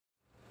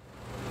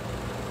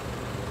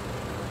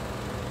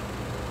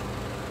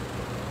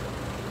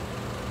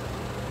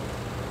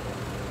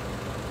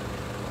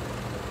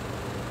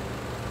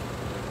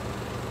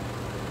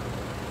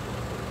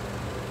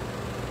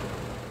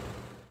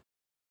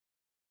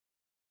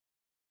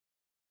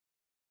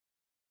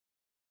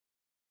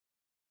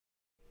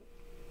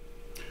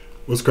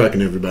What's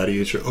cracking, everybody?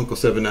 It's your Uncle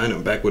 79.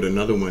 I'm back with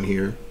another one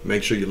here.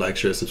 Make sure you like,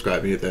 share, subscribe,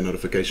 and hit that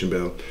notification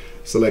bell.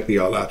 Select the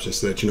all options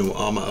so that you know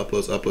all my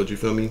uploads. You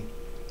feel me?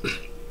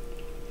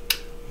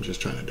 I'm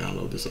just trying to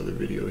download this other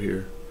video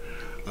here.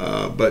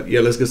 But yeah,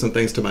 let's get some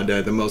thanks to my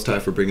dad, the Most High,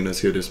 for bringing us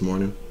here this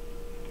morning.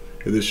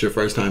 If this is your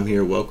first time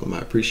here, welcome. I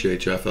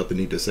appreciate you. I felt the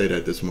need to say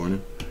that this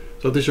morning.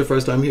 So if this is your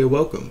first time here,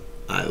 welcome.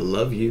 I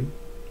love you.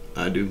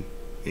 I do.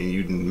 And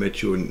you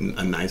met you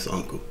a nice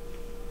uncle.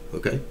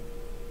 Okay?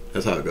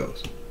 That's how it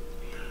goes.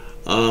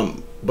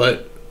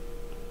 But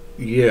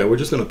yeah, we're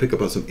just gonna pick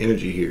up on some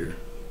energy here,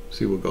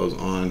 see what goes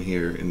on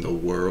here in the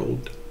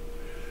world.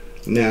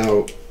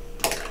 Now,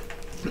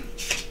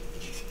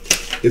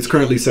 it's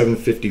currently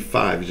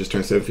 7:55. It just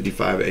turned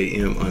 7:55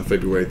 a.m. on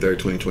February 3rd,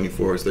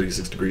 2024. It's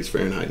 36 degrees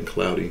Fahrenheit and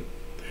cloudy.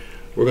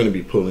 We're gonna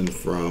be pulling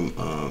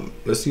from,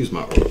 let's use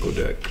my oracle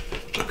deck.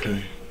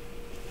 Okay.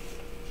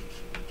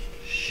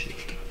 Shit.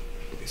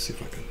 Let me see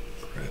if I can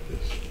grab this.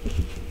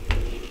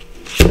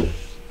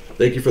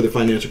 Thank you for the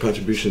financial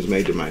contributions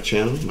made to my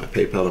channel, my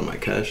PayPal and my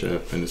Cash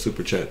App, and the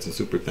super chats and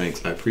super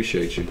thanks. I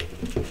appreciate you.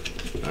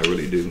 I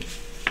really do.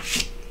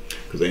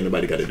 Because ain't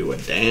nobody got to do a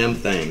damn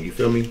thing. You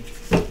feel me?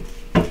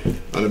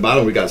 On the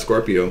bottom, we got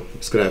Scorpio.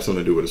 This could have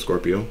something to do with a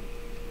Scorpio.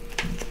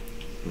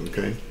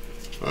 Okay.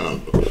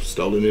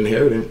 Stolen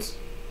inheritance.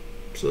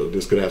 So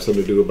this could have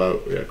something to do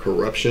about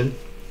corruption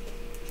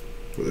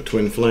with a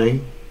twin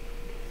flame.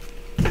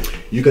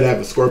 You could have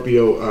a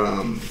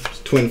Scorpio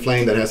twin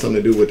flame that has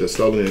something to do with the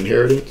stolen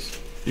inheritance.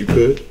 You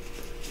could.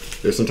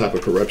 There's some type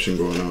of corruption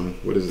going on.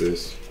 What is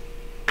this?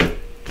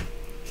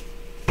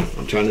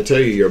 I'm trying to tell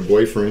you, your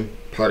boyfriend,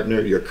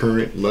 partner, your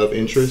current love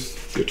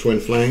interest, your twin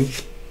flame.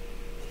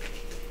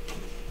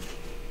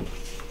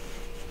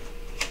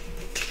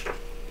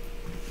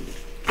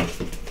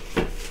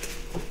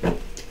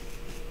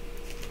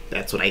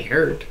 That's what I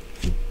heard.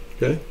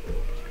 Okay.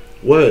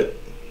 What?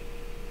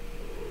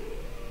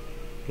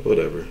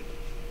 Whatever.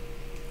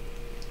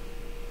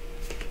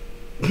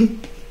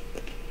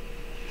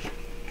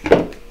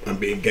 I'm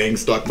being gang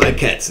stalked by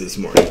cats this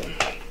morning.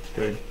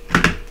 Okay.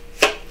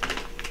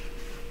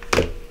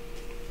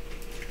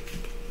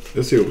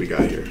 Let's see what we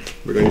got here.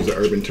 We're gonna use the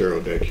Urban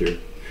Tarot deck here.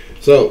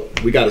 So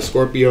we got a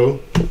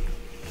Scorpio.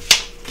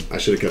 I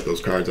should have kept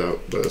those cards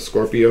out, but a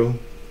Scorpio,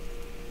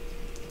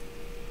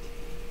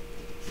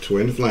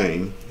 twin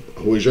flame,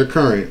 who is your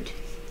current,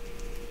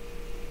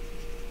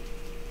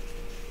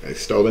 a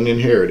stolen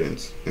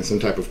inheritance, and some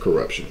type of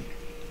corruption.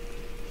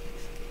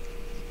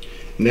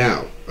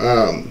 Now,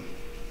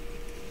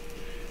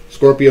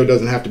 Scorpio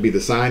doesn't have to be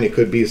the sign. It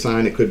could be a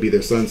sign. It could be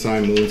their sun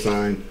sign, moon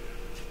sign,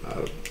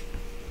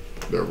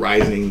 their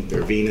rising,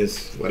 their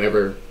Venus,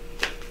 whatever.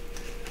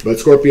 But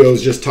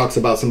Scorpios just talks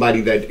about somebody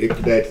that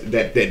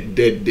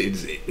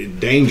is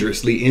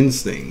dangerously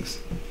ends things.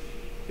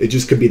 It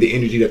just could be the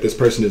energy that this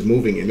person is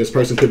moving in. This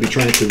person could be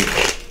trying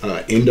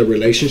to end a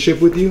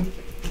relationship with you.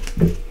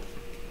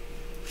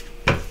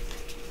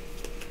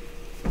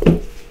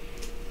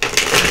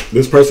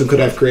 This person could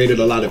have created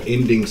a lot of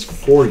endings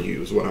for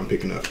you, is what I'm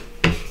picking up.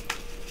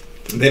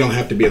 They don't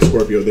have to be a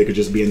Scorpio. They could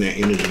just be in that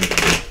energy.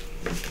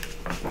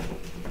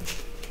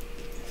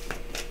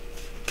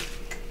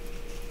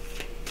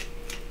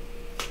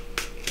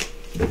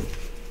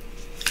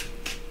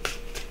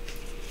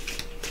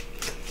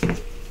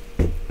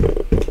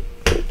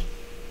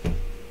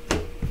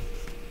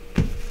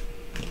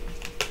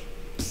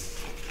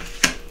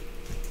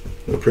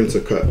 The Prince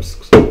of Cups.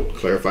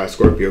 Clarify,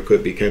 Scorpio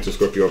could be Cancer,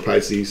 Scorpio, or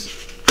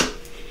Pisces.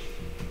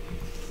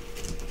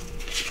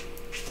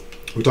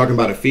 We're talking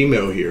about a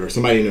female here, or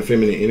somebody in a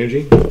feminine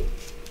energy.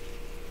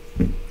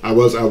 I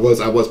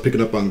was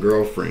picking up on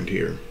girlfriend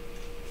here.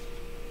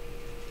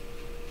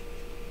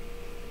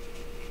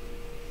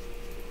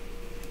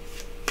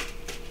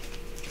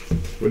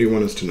 What do you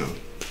want us to know?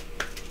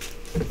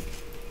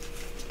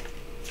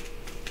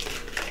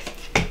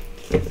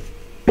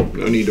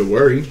 No need to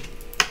worry.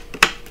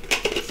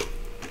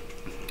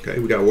 Okay,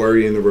 we got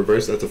worry in the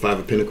reverse. That's a Five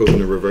of Pentacles in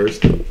the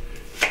reverse.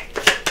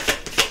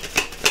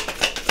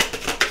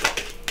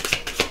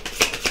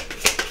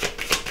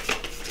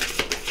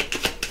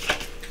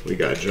 We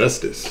got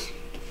justice,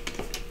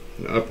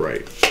 and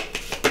upright.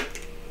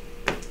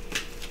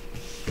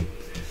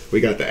 We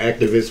got the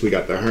activist, we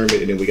got the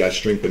hermit, and then we got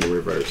strength in the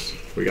reverse.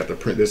 We got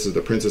this is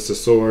the Princess of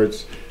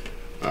Swords.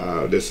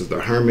 This is the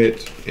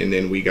hermit, and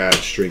then we got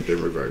strength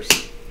in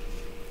reverse.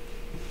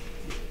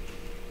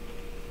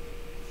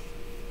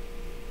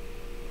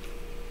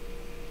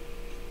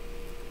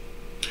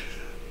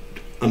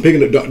 I'm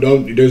picking up.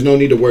 There's no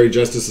need to worry.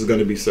 Justice is going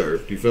to be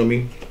served. You feel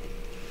me?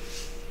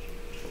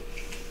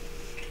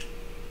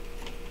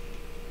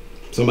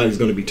 Somebody's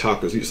going to be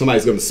talking.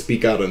 Somebody's going to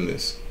speak out on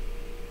this.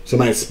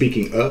 Somebody's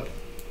speaking up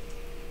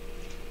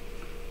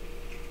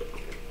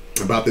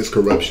about this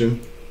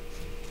corruption.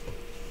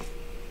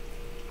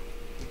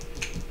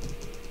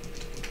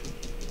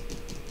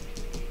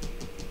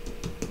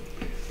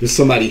 There's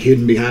somebody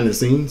hidden behind the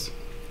scenes.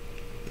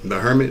 The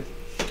hermit.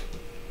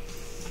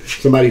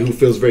 Somebody who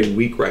feels very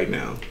weak right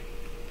now.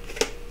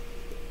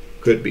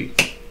 Could be.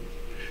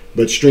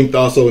 But strength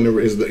also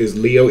is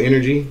Leo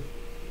energy.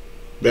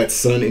 That's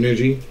sun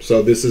energy.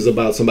 So this is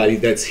about somebody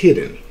that's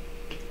hidden.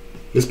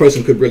 This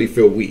person could really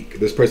feel weak.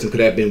 This person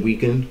could have been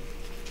weakened.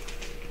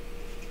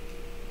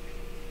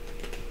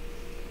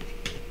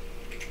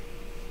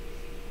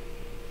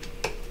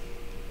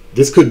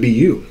 This could be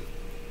you.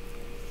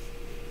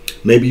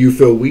 Maybe you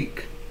feel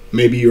weak.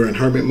 Maybe you're in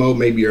hermit mode.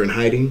 Maybe you're in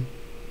hiding.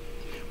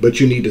 But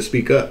you need to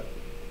speak up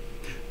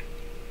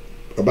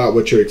about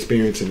what you're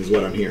experiencing is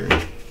what I'm hearing.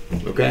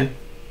 Okay?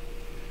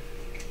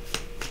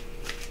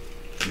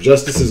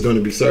 Justice is going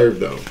to be served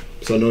though.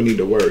 So no need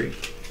to worry.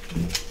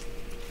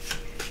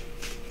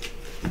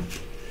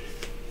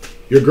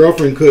 Your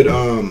girlfriend could,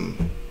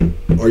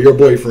 or your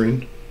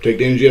boyfriend, take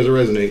the energy as it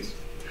resonates.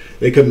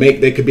 They could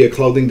be a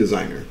clothing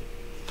designer.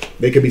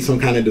 They could be some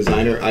kind of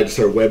designer. I just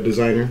heard web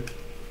designer.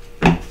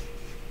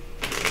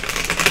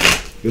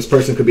 This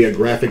person could be a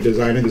graphic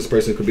designer. This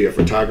person could be a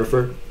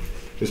photographer.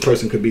 This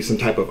person could be some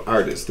type of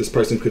artist. This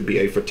person could be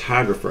a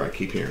photographer, I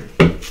keep hearing.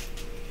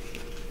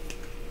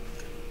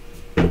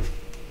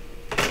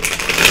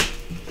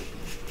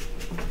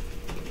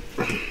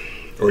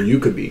 Or you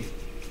could be.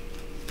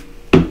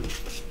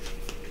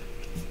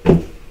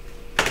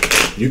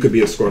 You could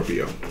be a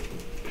Scorpio.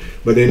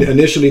 But then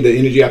initially the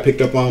energy I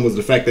picked up on was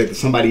the fact that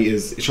somebody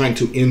is trying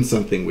to end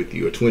something with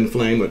you. A twin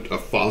flame, a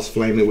false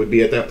flame it would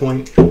be at that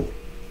point.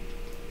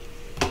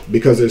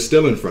 Because they're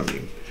stealing from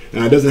you.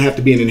 Now it doesn't have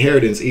to be an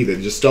inheritance either.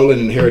 Just stolen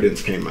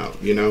inheritance came out,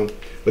 you know.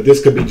 But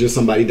this could be just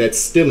somebody that's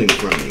stealing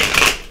from you.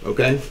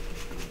 Okay?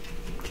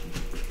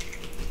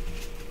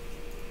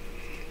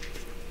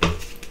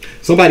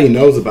 Somebody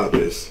knows about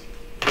this.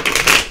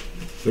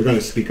 They're going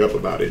to speak up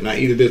about it. Now,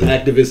 either this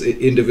activist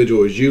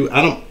individual is you.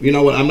 You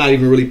know what? I'm not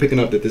even really picking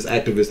up that this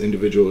activist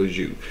individual is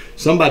you.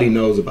 Somebody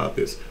knows about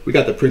this. We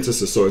got the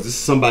Princess of Swords. This is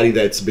somebody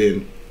that's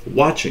been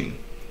watching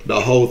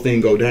the whole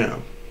thing go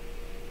down.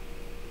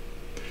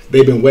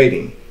 They've been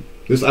waiting.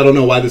 I don't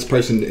know why this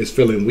person is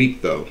feeling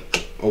weak though.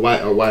 Or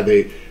why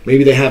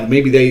maybe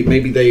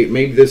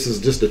this is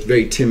just a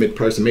very timid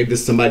person. Maybe this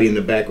is somebody in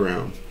the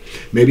background.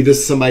 Maybe this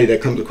is somebody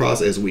that comes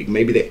across as weak.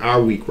 Maybe they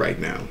are weak right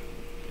now.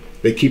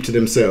 They keep to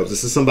themselves.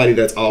 This is somebody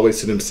that's always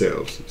to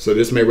themselves. So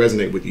this may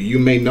resonate with you. You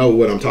may know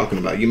what I'm talking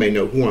about. You may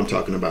know who I'm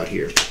talking about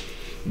here.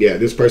 Yeah,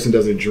 this person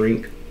doesn't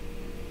drink.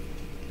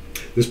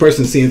 This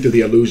person's seeing through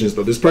the illusions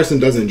though. This person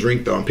doesn't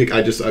drink though. I picked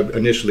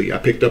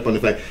up on the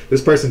fact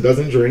this person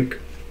doesn't drink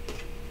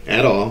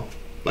at all.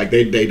 Like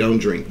they don't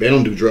drink. They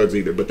don't do drugs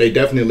either, but they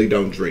definitely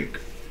don't drink.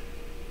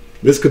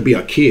 This could be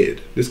a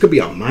kid. This could be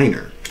a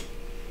minor.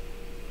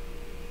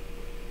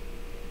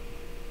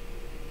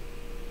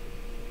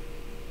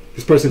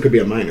 This person could be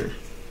a minor.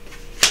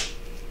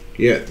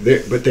 Yeah,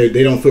 but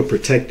they don't feel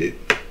protected.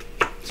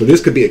 So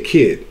this could be a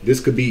kid. This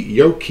could be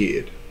your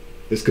kid.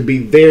 This could be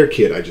their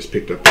kid I just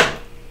picked up on.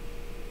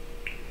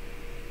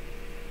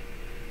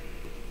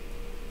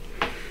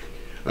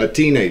 A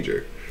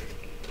teenager.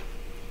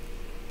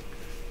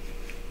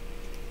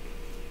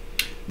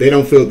 They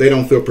don't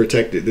feel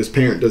protected. This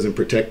parent doesn't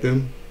protect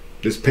them.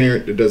 This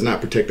parent does not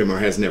protect them or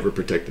has never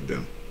protected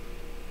them.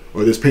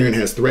 Or this parent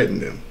has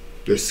threatened them.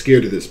 They're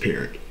scared of this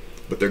parent.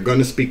 But they're going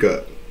to speak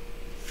up.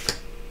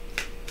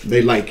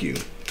 They like you.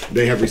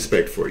 They have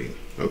respect for you.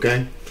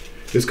 Okay?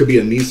 This could be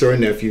a niece or a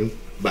nephew.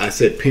 But I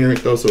said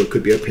parent though, so it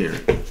could be a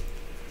parent.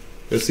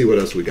 Let's see what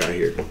else we got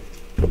here.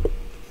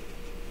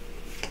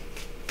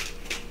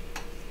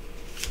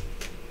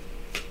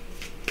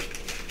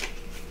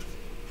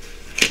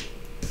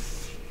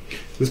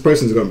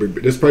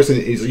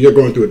 You're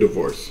going through a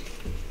divorce.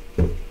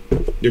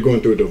 You're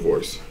going through a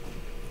divorce.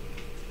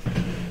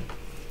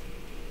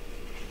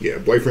 Yeah,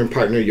 boyfriend,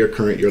 partner, your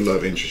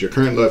love interest. Your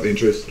current love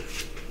interest,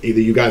 either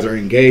you guys are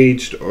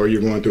engaged or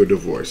you're going through a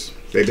divorce.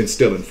 They've been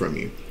stealing from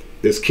you.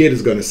 This kid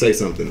is going to say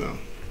something though.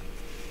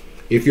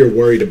 If you're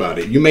worried about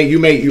it,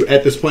 you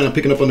at this point, I'm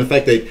picking up on the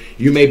fact that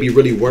you may be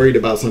really worried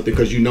about something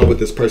because you know what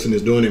this person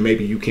is doing and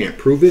maybe you can't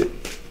prove it.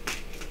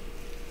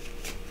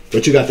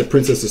 But you got the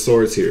Princess of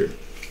Swords here.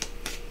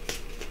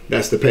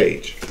 That's the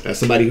page. That's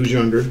somebody who's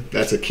younger.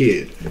 That's a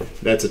kid.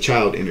 That's a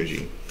child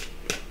energy.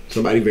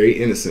 Somebody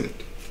very innocent,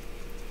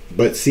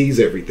 but sees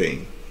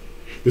everything.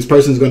 This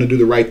person's going to do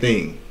the right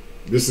thing.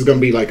 This is going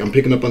to be like, I'm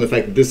picking up on the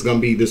fact that this is going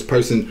to be, this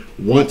person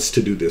wants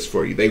to do this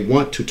for you. They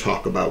want to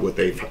talk about what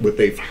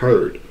they've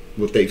heard,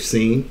 what they've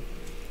seen,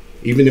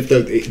 even if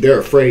they're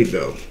afraid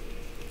though.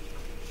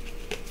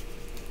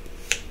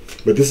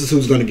 But this is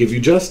who's going to give you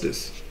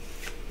justice.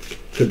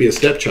 Could be a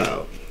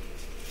stepchild.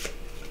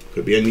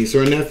 Could be a niece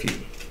or a nephew.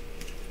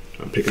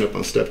 I'm picking up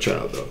on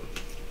stepchild though.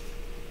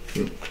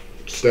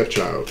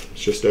 Stepchild.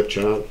 It's your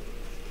stepchild.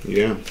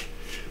 Yeah.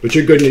 But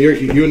you're good.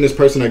 You and this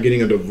person are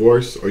getting a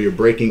divorce or you're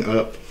breaking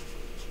up.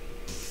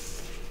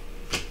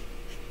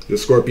 The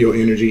Scorpio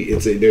energy,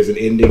 there's an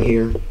ending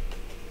here.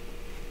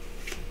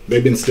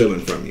 They've been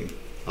stealing from you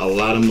a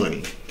lot of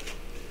money.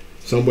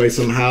 Some way,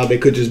 somehow, they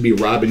could just be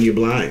robbing you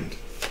blind.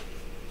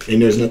 And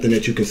there's nothing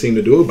that you can seem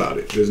to do about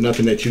it. There's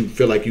nothing that you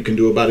feel like you can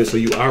do about it, so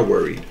you are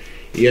worried.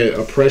 Yeah,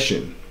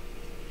 oppression.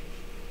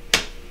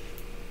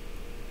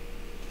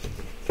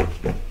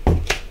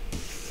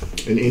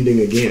 and ending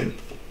again.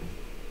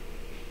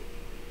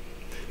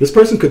 This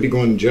person could be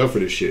going to jail for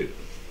this shit.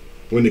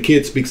 When the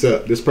kid speaks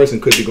up, this person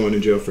could be going to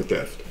jail for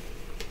theft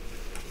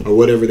or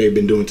whatever they've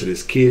been doing to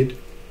this kid.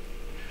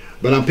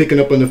 But I'm picking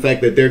up on the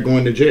fact that they're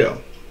going to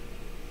jail.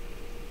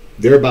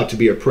 They're about to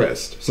be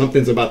oppressed.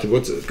 Something's about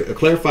to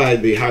clarify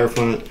the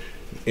Hierophant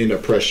in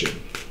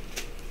oppression.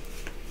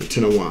 The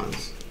Ten of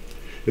Wands.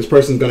 This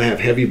person's going to have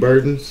heavy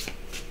burdens,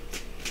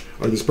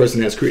 or this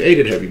person has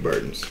created heavy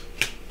burdens.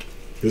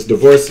 This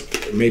divorce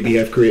maybe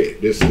have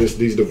created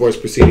these divorce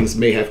proceedings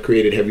may have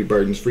created heavy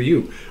burdens for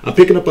you. I'm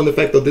picking up on the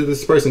fact that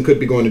this person could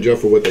be going to jail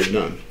for what they've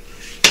done.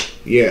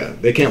 Yeah,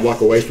 they can't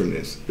walk away from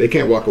this. They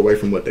can't walk away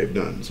from what they've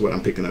done. Is what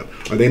I'm picking up.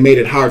 Or they made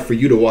it hard for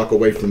you to walk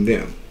away from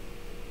them.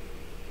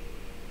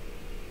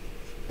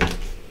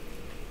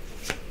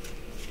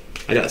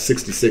 I got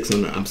 66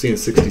 on. I'm seeing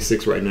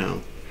 66 right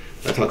now.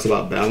 That talks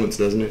about balance,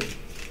 doesn't it?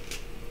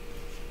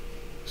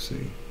 Let's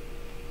see.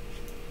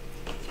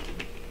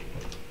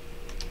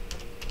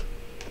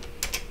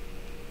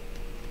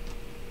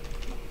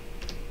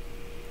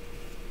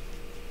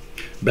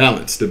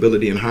 Balance,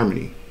 stability, and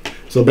harmony.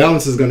 So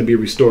balance is going to be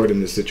restored in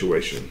this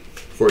situation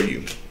for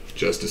you.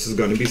 Justice is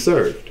going to be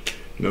served.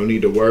 No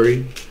need to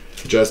worry.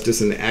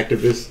 Justice and the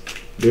activist.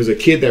 There's a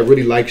kid that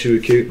really likes you, a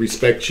kid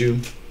respects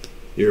you.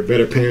 You're a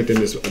better parent than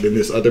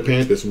this other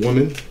parent, this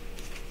woman.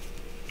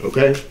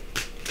 Okay?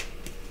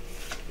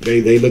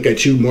 They look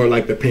at you more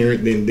like the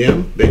parent than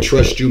them. They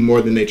trust you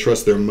more than they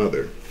trust their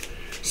mother.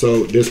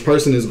 So this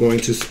person is going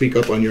to speak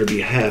up on your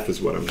behalf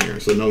is what I'm hearing.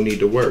 So no need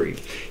to worry.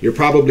 You're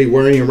probably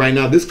worrying right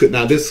now.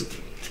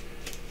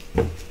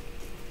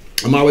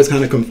 I'm always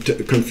kind of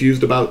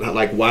confused about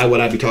like, why would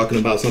I be talking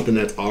about something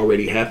that's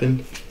already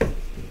happened?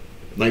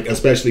 Like,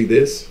 especially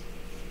this.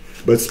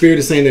 But Spirit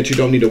is saying that you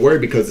don't need to worry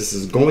because this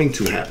is going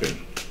to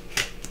happen.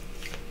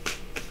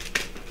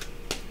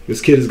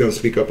 This kid is going to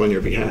speak up on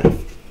your behalf.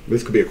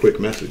 This could be a quick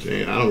message.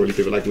 And I don't really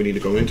feel like we need to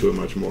go into it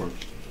much more.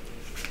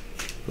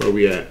 Where are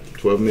we at?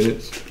 12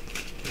 minutes?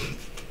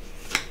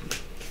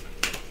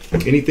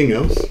 Anything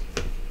else?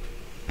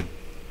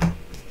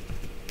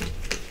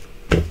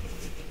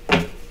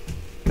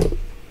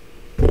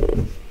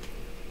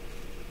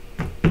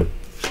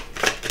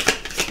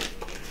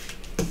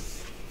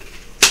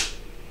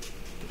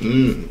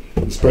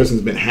 This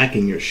person's been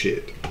hacking your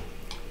shit.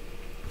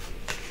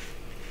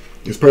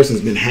 This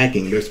person's been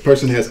hacking. This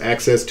person has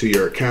access to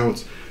your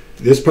accounts.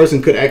 This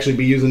person could actually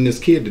be using this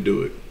kid to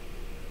do it.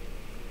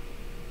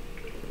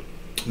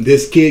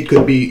 This kid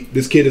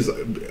is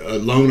a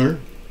loner.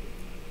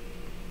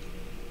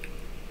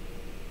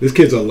 This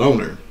kid's a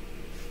loner.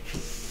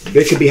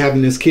 They could be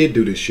having this kid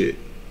do this shit.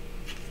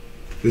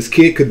 This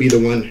kid could be the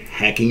one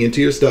hacking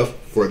into your stuff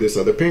for this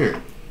other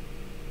parent.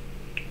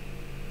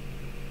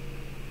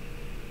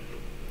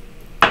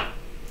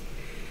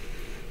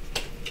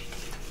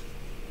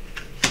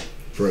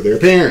 For their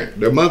parent,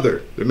 their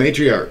mother, the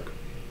matriarch,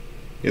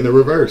 in the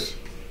reverse.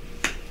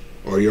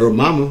 Or your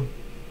mama.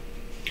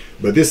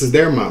 But this is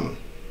their mama.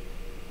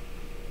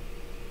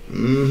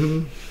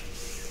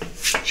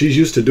 She's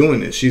used to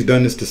doing this. She's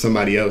done this to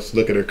somebody else.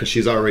 Look at her, because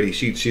she's already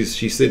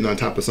she's sitting on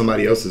top of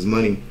somebody else's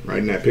money, right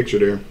in that picture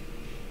there.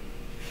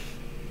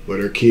 But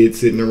her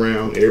kids sitting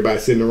around, everybody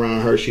sitting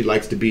around her. She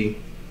likes to be.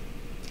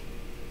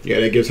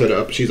 Yeah, that gives her the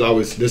up. She's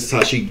always. This is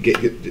how she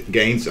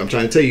gains. I'm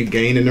trying to tell you,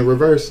 gain in the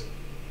reverse.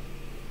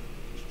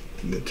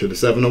 To the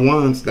Seven of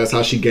Wands. That's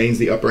how she gains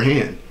the upper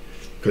hand,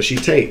 because she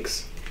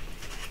takes.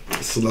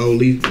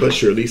 Slowly but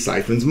surely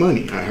siphons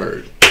money. I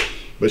heard.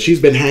 But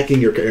she's been hacking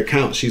your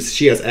account.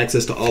 She has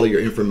access to all of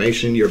your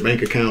information, your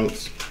bank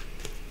accounts,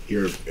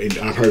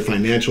 I've heard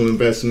financial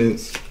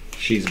investments.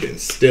 She's been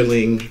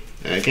stealing,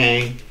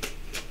 okay,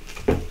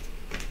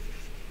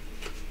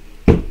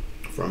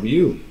 from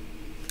you,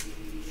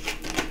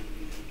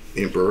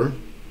 Emperor.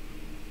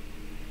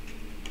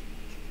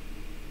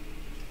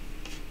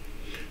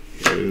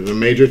 There's a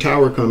major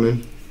tower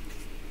coming.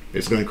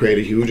 It's going to create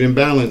a huge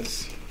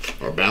imbalance,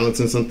 or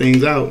balancing some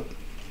things out.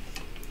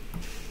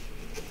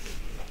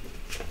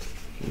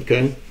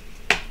 Okay.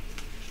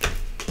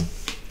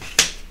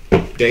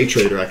 Day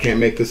trader. I can't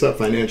make this up.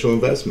 Financial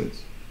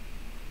investments.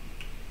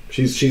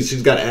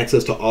 She's got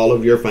access to all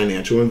of your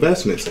financial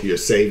investments, your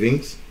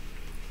savings,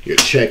 your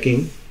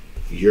checking,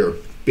 your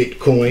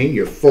Bitcoin,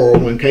 your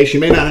 401k. She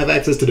may not have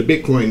access to the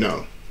Bitcoin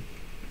though.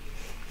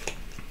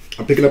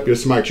 I'm picking up your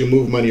smart. You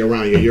move money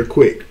around. You're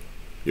quick.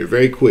 You're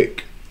very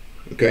quick.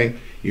 Okay.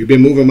 You've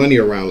been moving money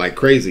around like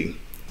crazy.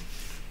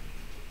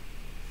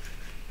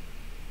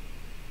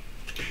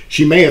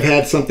 She may have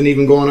had something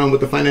even going on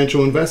with the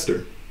financial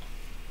investor.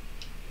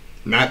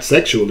 Not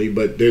sexually,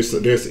 but this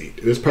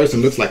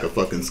person looks like a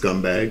fucking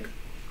scumbag.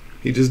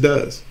 He just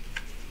does.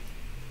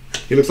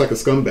 He looks like a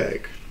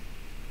scumbag.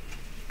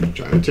 I'm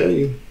trying to tell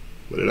you.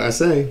 What did I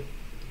say?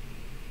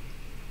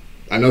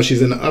 I know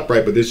she's in the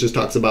upright, but this just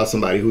talks about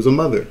somebody who's a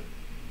mother.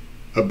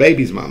 A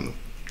baby's mama.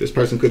 This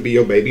person could be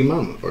your baby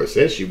mama, or it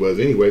says she was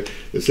anyway.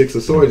 The Six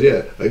of Swords,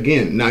 yeah.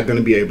 Again, not going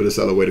to be able to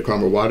sell away the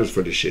calmer waters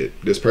for this shit.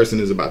 This person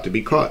is about to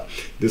be caught.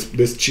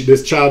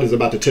 This child is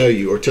about to tell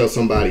you or tell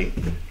somebody.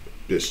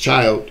 this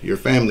child, your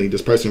family,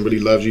 this person really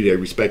loves you. They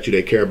respect you.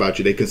 They care about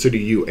you. They consider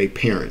you a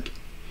parent.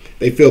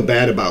 They feel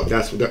bad about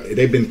that's what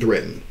they've been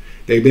threatened.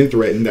 They've been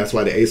threatened. That's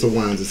why the Ace of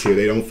Wands is here.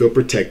 They don't feel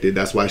protected.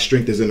 That's why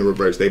Strength is in the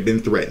reverse. They've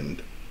been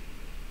threatened.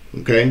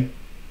 Okay.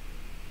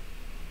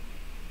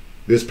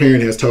 This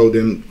parent has told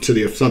them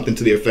something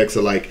to the effects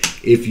of like,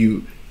 if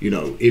you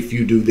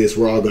do this,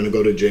 we're all going to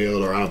go to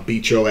jail, or I'll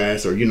beat your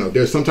ass, or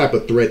there's some type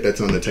of threat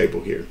that's on the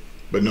table here.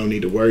 But no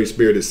need to worry.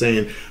 Spirit is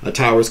saying a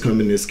tower is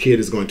coming. This kid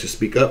is going to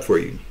speak up for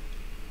you.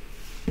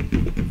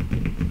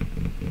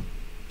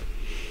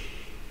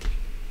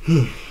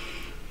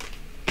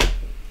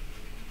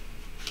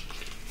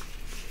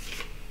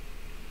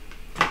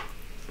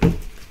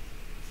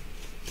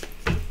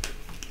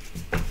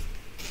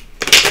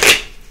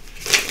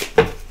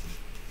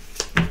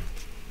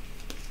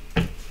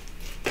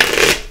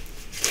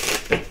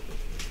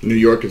 New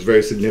York is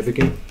very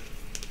significant.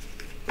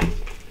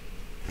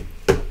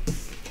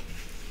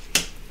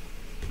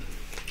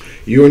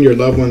 You and your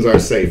loved ones are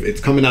safe. It's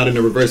coming out in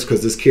the reverse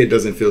because this kid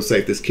doesn't feel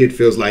safe. This kid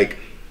feels like,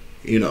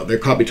 they're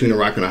caught between a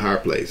rock and a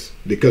hard place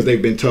because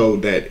they've been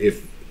told that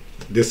if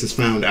this is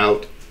found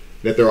out,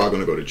 that they're all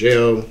going to go to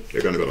jail.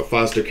 They're going to go to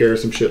foster care,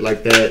 some shit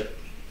like that.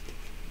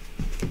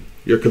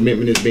 Your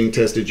commitment is being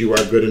tested. You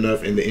are good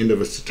enough, and the end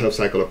of a tough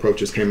cycle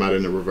approaches came out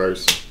in the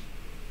reverse.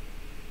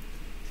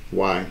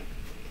 Why?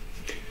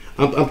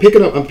 I'm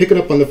picking up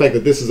on the fact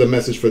that this is a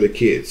message for the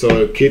kid.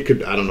 So a kid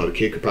could, I don't know, the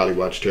kid could probably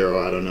watch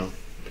tarot. I don't know.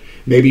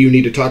 Maybe you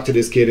need to talk to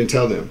this kid and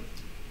tell them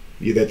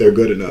that they're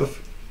good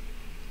enough.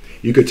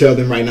 You could tell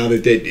them right now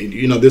that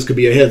this could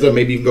be a heads up.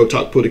 Maybe you can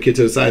go pull the kid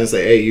to the side and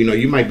say, hey,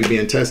 you might be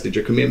being tested.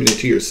 Your commitment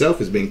to yourself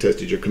is being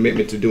tested. Your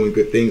commitment to doing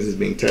good things is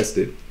being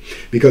tested,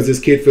 because this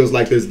kid feels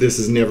like this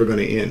is never going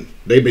to end.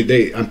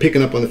 I'm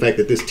picking up on the fact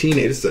that this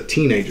is a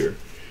teenager.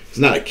 It's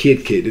not a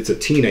kid. It's a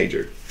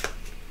teenager.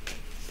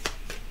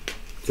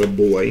 It's a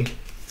boy,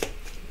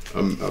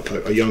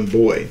 a young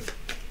boy,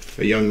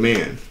 a young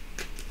man.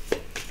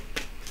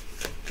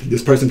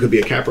 This person could be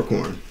a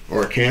Capricorn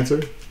or a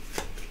Cancer.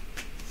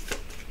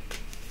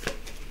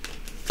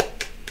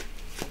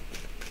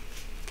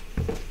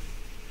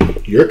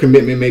 Your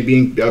commitment may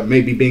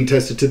be being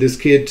tested to this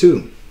kid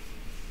too.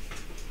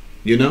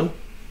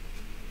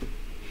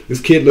 This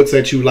kid looks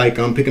at you like,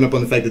 I'm picking up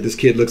on the fact that this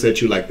kid looks at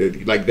you like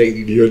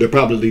you're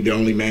probably the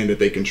only man that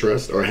they can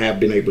trust or have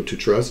been able to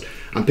trust.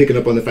 I'm picking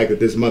up on the fact that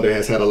this mother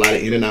has had a lot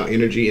of in and out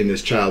energy in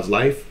this child's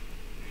life,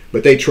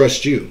 but they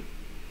trust you.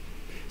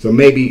 So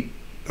maybe,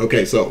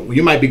 okay, so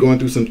you might be going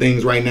through some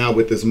things right now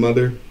with this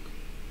mother,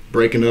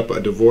 breaking up, a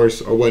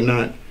divorce or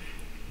whatnot.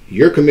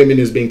 Your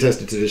commitment is being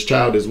tested to this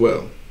child as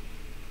well.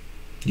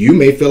 You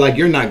may feel like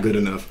you're not good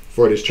enough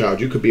for this child.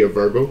 You could be a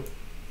Virgo.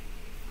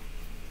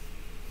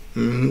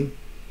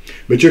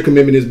 But your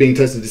commitment is being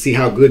tested to see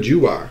how good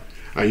you are.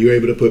 Are you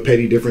able to put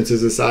petty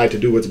differences aside to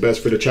do what's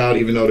best for the child,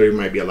 even though there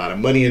might be a lot of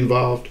money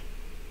involved?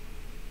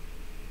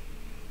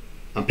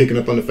 I'm picking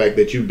up on the fact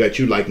that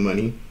you like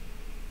money,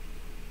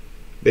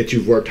 that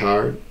you've worked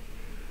hard.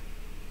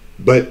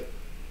 But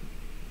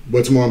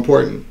what's more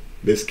important,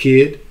 this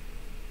kid,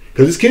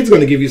 because this kid's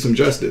going to give you some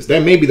justice.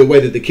 That may be the way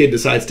that the kid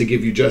decides to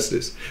give you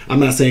justice. I'm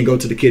not saying go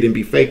to the kid and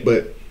be fake,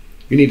 but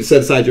you need to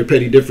set aside your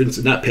petty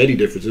differences, not petty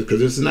differences, because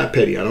this is not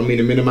petty. I don't mean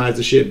to minimize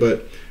the shit,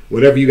 but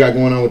whatever you got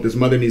going on with this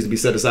mother needs to be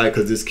set aside,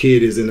 because this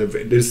kid is in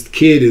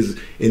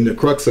the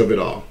crux of it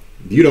all.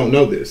 You don't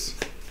know this.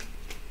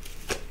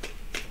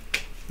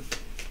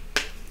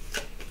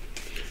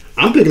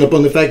 I'm picking up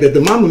on the fact that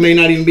the mama may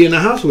not even be in the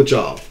house with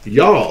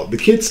y'all. The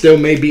kid still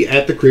may be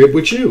at the crib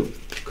with you.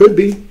 Could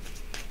be.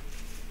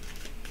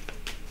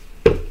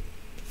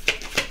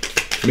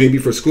 Maybe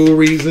for school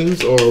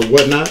reasons or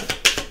whatnot.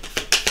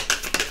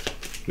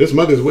 This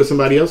mother's with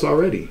somebody else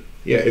already.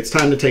 Yeah, it's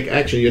time to take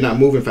action. You're not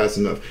moving fast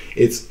enough.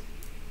 This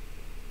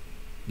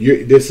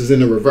is in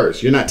the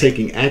reverse. You're not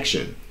taking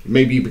action.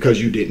 Maybe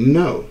because you didn't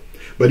know.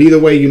 But either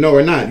way, you know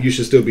or not, you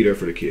should still be there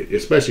for the kid.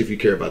 Especially if you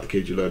care about the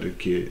kid. You love the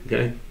kid.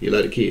 Okay? You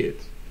love the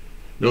kids.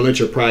 Don't let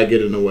your pride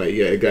get in the way.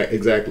 Yeah,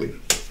 exactly.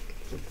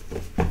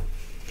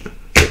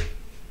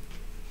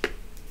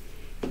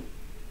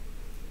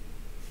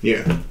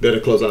 Yeah,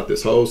 that'll close out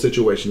this whole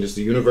situation. Just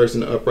the universe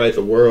and the upright,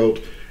 the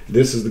world.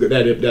 This is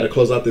that'll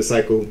close out this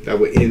cycle. That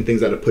would end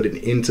things. That'll put an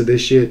end to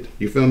this shit.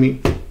 You feel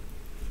me?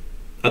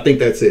 I think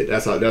that's it.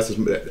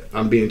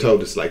 I'm being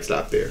told to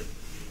stop there,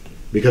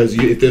 because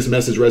if this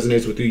message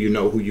resonates with you, you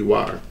know who you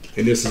are,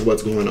 and this is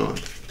what's going on.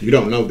 You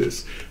don't know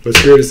this, but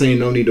Spirit is saying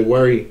no need to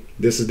worry.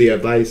 This is the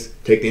advice.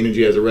 Take the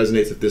energy as it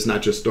resonates. If this is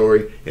not your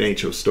story, it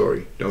ain't your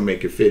story. Don't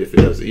make it fit. If it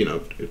does,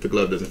 if the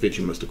glove doesn't fit,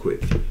 you must have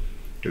quit.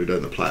 If it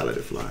doesn't apply, let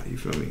it fly. You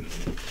feel me?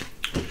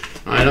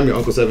 All right, I'm your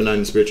Uncle 79,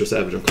 the Spiritual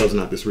Savage. I'm closing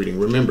out this reading.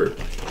 Remember,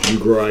 you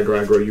grow, I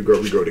grow, I grow, you grow,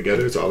 we grow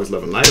together. It's always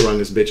love and light around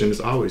this bitch, and as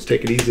always,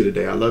 take it easy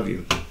today. I love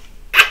you.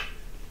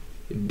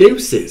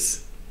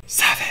 Deuces.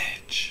 Savage.